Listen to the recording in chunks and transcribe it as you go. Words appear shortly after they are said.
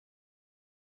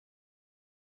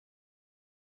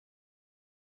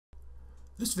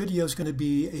This video is going to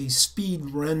be a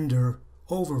speed render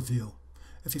overview.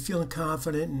 If you're feeling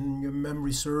confident and your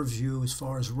memory serves you as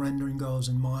far as rendering goes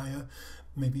in Maya,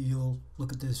 maybe you'll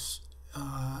look at this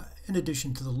in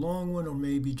addition to the long one, or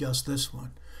maybe just this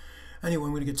one. Anyway, I'm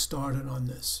going to get started on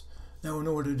this. Now, in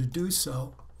order to do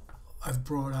so, I've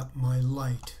brought up my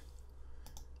light.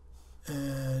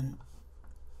 And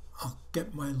I'll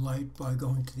get my light by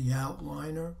going to the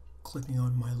outliner, clicking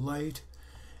on my light.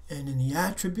 And in the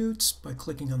attributes, by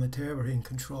clicking on the tab or hitting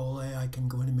Control A, I can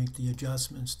go in and make the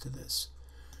adjustments to this.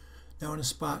 Now in a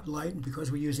spotlight, and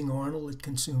because we're using Arnold, it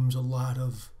consumes a lot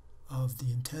of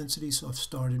the intensity, so I've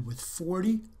started with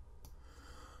 40.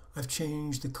 I've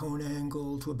changed the cone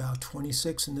angle to about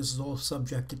 26, and this is all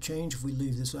subject to change. If we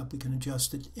leave this up, we can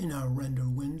adjust it in our render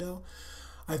window.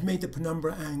 I've made the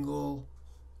penumbra angle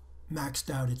maxed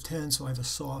out at 10, so I have a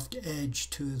soft edge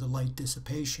to the light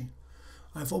dissipation.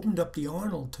 I've opened up the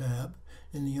Arnold tab.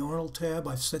 In the Arnold tab,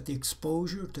 I've set the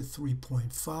exposure to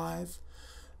 3.5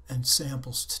 and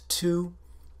samples to 2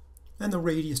 and the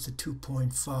radius to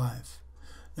 2.5.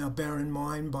 Now bear in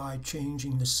mind, by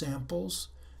changing the samples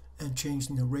and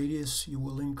changing the radius, you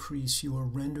will increase your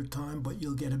render time, but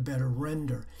you'll get a better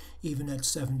render even at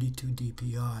 72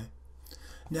 dpi.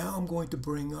 Now I'm going to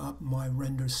bring up my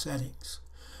render settings.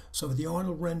 So with the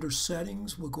Arnold render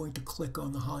settings, we're going to click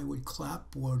on the Hollywood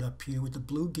clapboard up here with the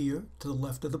blue gear to the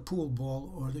left of the pool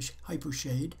ball or the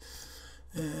hypershade.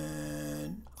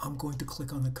 And I'm going to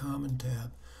click on the Common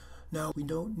tab. Now we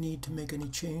don't need to make any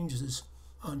changes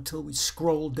until we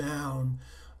scroll down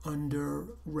under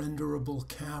renderable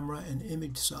camera and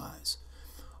image size.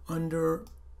 Under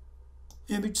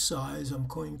image size, I'm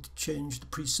going to change the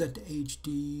preset to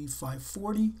HD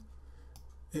 540.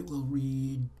 It will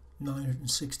read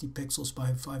 960 pixels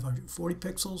by 540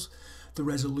 pixels. The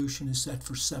resolution is set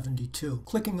for 72.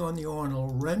 Clicking on the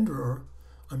Arnold renderer,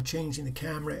 I'm changing the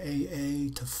camera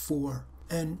AA to 4.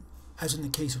 And as in the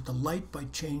case with the light, by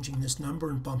changing this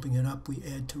number and bumping it up, we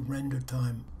add to render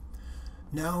time.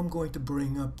 Now I'm going to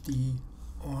bring up the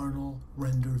Arnold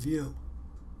render view.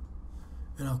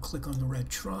 And I'll click on the red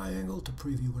triangle to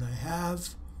preview what I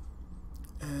have.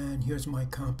 And here's my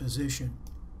composition.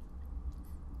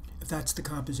 If that's the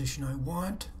composition I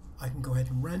want, I can go ahead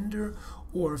and render,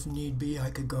 or if need be, I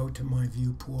could go to my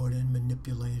viewport and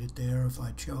manipulate it there if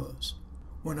I chose.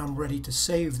 When I'm ready to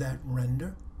save that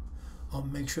render, I'll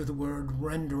make sure the word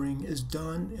rendering is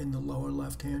done in the lower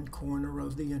left-hand corner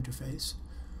of the interface.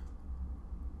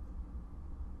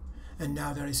 And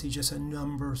now that I see just a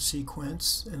number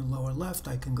sequence in the lower left,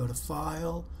 I can go to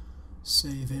File,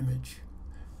 Save Image.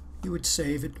 You would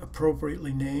save it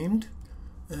appropriately named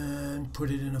and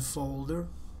put it in a folder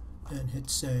and hit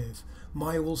save.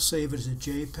 Maya will save it as a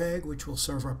JPEG, which will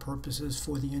serve our purposes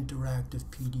for the interactive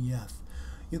PDF.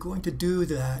 You're going to do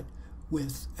that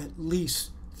with at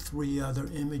least 3 other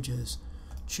images,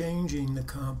 changing the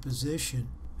composition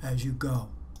as you go.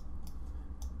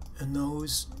 And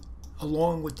those,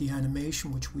 along with the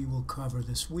animation, which we will cover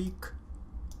this week,